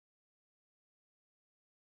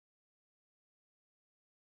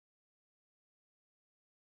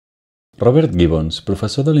Robert Gibbons,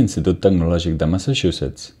 professor de l'Institut Tecnològic de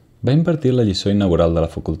Massachusetts, va impartir la lliçó inaugural de la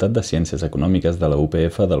Facultat de Ciències Econòmiques de la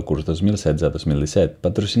UPF del curs 2016-2017,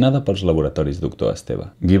 patrocinada pels laboratoris Dr. Esteve.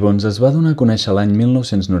 Gibbons es va donar a conèixer l'any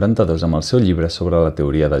 1992 amb el seu llibre sobre la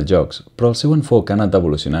teoria dels jocs, però el seu enfoc ha anat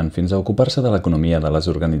evolucionant fins a ocupar-se de l'economia de les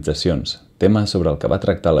organitzacions, tema sobre el que va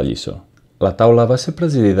tractar la lliçó. La taula va ser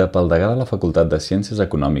presidida pel degà de la Facultat de Ciències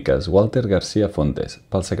Econòmiques, Walter García Fontes,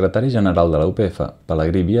 pel secretari general de la UPF,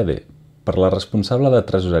 Pelegrí Viadé, per la responsable de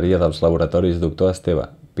tresoreria dels laboratoris Dr. Esteve,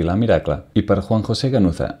 Pilar Miracle, i per Juan José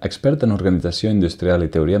Ganuza, expert en organització industrial i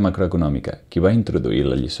teoria macroeconòmica, qui va introduir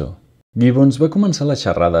la lliçó. Gibbons va començar la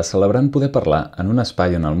xerrada celebrant poder parlar en un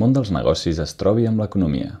espai on el món dels negocis es trobi amb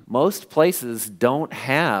l'economia. Most places don't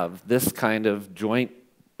have this kind of joint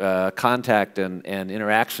contact and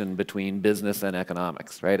interaction between business and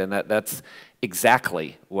economics, right? And that's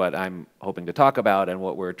exactly what I'm hoping to talk about and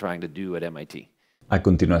what we're trying to do at MIT. A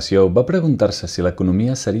continuació, va preguntar-se si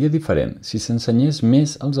l'economia seria diferent si s'ensenyés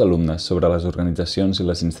més als alumnes sobre les organitzacions i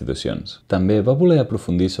les institucions. També va voler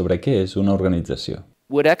aprofundir sobre què és una organització.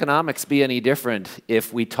 Would economics be any different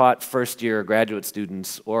if we taught first-year graduate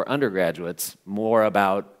students or undergraduates more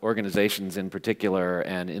about organizations in particular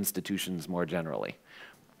and institutions more generally?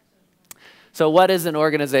 So what is an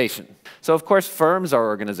organization? So of course firms are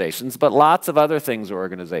organizations, but lots of other things are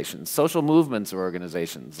organizations. Social movements are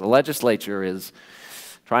organizations. The legislature is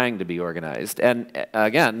trying to be organized. And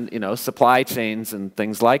again, supply chains and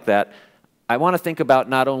things like that. I want to think about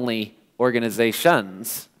not only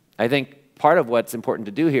organizations. I think part of what's important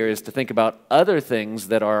to do here is to think about other things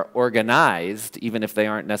that are organized, even if they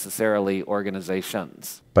aren't necessarily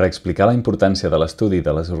organizations. Per explicar la importància de l'estudi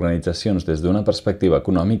de les organitzacions des d'una perspectiva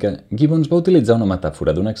econòmica, Gibbons va utilitzar una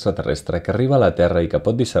metàfora d'un extraterrestre que arriba a la Terra i que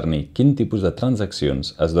pot discernir quin tipus de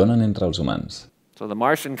transaccions es donen entre els humans. So the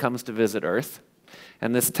Martian comes to visit Earth,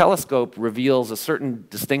 and this telescope reveals a certain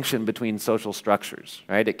distinction between social structures,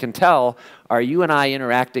 right? It can tell, are you and I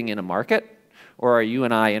interacting in a market? Or are you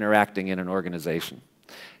and I interacting in an organization?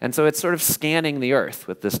 And so it's sort of scanning the Earth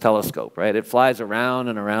with this telescope, right? It flies around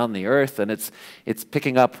and around the Earth, and it's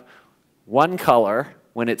picking up one color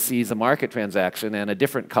when it sees a market transaction and a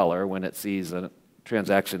different color when it sees a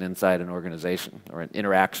transaction inside an organization or an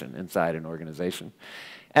interaction inside an organization.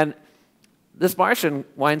 And this Martian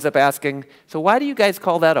winds up asking, so why do you guys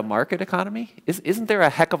call that a market economy? Isn't there a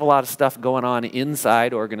heck of a lot of stuff going on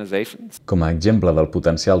inside organizations? Com a exemple del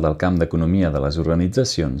potencial del camp d'economia de les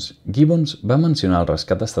organitzacions, Gibbons va mencionar el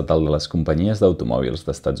rescat estatal de les companyies d'automòbils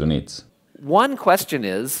d'Estats Units. One question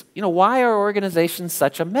is, why are organizations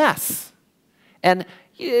such a mess? And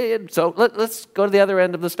so let's go to the other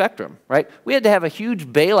end of the spectrum, right? We had to have a huge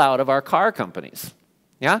bailout of our car companies.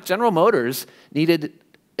 Yeah? General Motors needed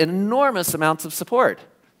enormous amounts of support.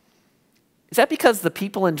 Is that because the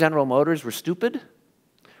people in General Motors were stupid?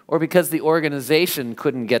 Or because the organization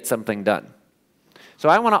couldn't get something done? So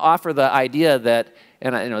I want to offer the idea that,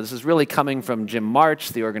 and this is really coming from Jim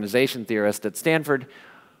March, the organization theorist at Stanford,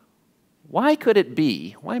 why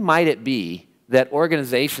might it be that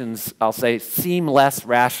organizations, I'll say, seem less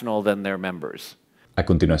rational than their members? A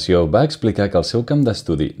continuació, va explicar que el seu camp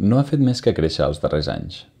d'estudi no ha fet més que créixer els darrers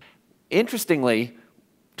anys. Interestingly,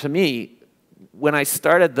 to me, when I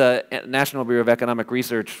started the National Bureau of Economic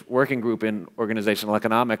Research working group in organizational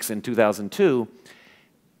economics in 2002,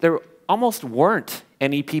 there almost weren't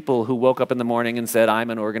any people who woke up in the morning and said, I'm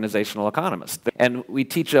an organizational economist. And we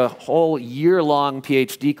teach a whole year-long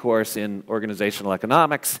PhD course in organizational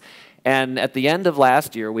economics, and at the end of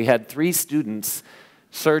last year, we had 3 students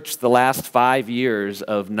search the last 5 years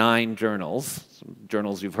of 9 journals,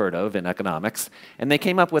 journals you've heard of in economics, and they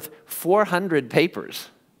came up with 400 papers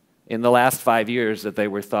in the last 5 years that they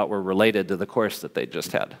thought were related to the course that they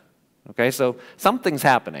just had. Okay, so something's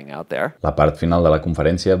happening out there. La part final de la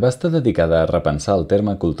conferència va estar dedicada a repensar el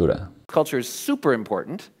terme cultura. Culture is super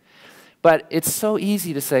important, but it's so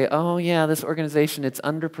easy to say, oh yeah, this organization, it's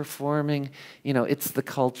underperforming, it's the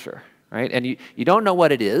culture, right? And you don't know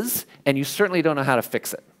what it is, and you certainly don't know how to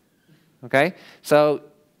fix it. Okay? So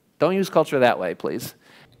don't use culture that way, please.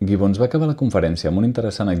 Gibbons va acabar la conferència amb un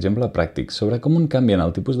interessant exemple pràctic sobre com un canvi en el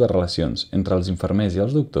tipus de relacions entre els infermers i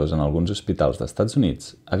els doctors en alguns hospitals d'Estats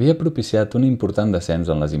Units havia propiciat un important descens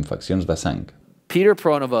en les infeccions de sang. Peter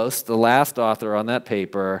Pronovost, the last author on that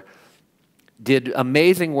paper, did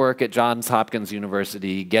amazing work at Johns Hopkins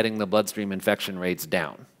University getting the bloodstream infection rates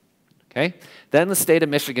down. Okay? Then the state of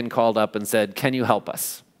Michigan called up and said, can you help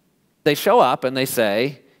us? They show up and they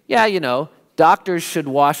say, yeah, doctors should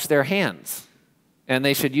wash their hands. and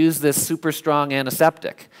they should use this super strong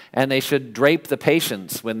antiseptic, and they should drape the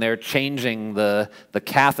patients when they're changing the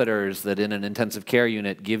catheters that in an intensive care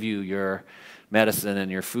unit give you your medicine and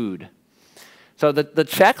your food. So the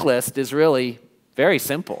checklist is really very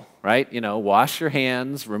simple, right? You know, wash your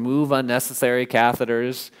hands, remove unnecessary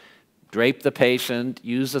catheters, drape the patient,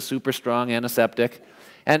 use a super strong antiseptic.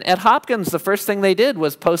 And at Hopkins, the first thing they did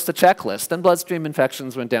was post a checklist, and bloodstream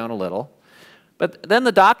infections went down a little. But then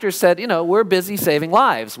the doctors said, you know, we're busy saving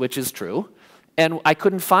lives, which is true. And I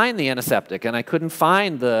couldn't find the antiseptic, and I couldn't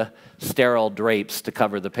find the sterile drapes to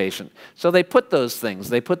cover the patient. So they put those things.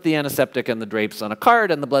 They put the antiseptic and the drapes on a cart,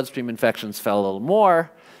 and the bloodstream infections fell a little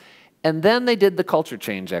more. And then they did the culture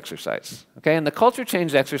change exercise. Okay? And the culture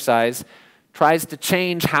change exercise tries to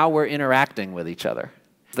change how we're interacting with each other.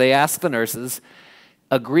 They ask the nurses,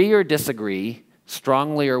 agree or disagree,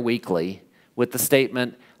 strongly or weakly, with the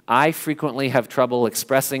statement, I frequently have trouble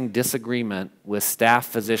expressing disagreement with staff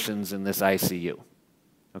physicians in this ICU.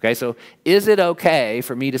 Okay, so is it okay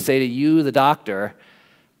for me to say to you, the doctor,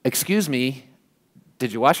 excuse me,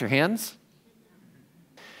 did you wash your hands?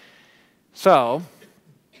 So,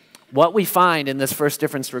 what we find in this first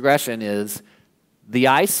difference regression is the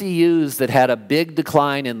ICUs that had a big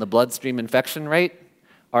decline in the bloodstream infection rate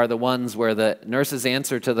are the ones where the nurse's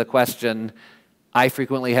answer to the question, I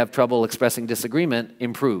frequently have trouble expressing disagreement,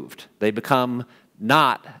 improved. They become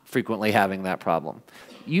not frequently having that problem.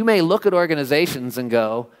 You may look at organizations and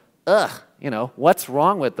go, ugh, you know, what's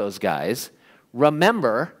wrong with those guys?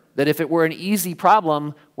 Remember that if it were an easy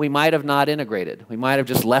problem, we might have not integrated. We might have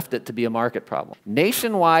just left it to be a market problem.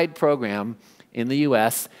 Nationwide program in the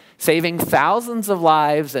US, saving thousands of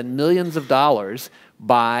lives and millions of dollars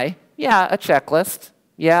by, yeah, a checklist,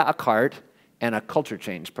 yeah, a cart, and a culture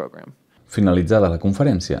change program. Finalitzada la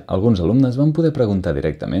conferència, alguns alumnes van poder preguntar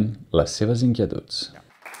directament les seves inquietuds.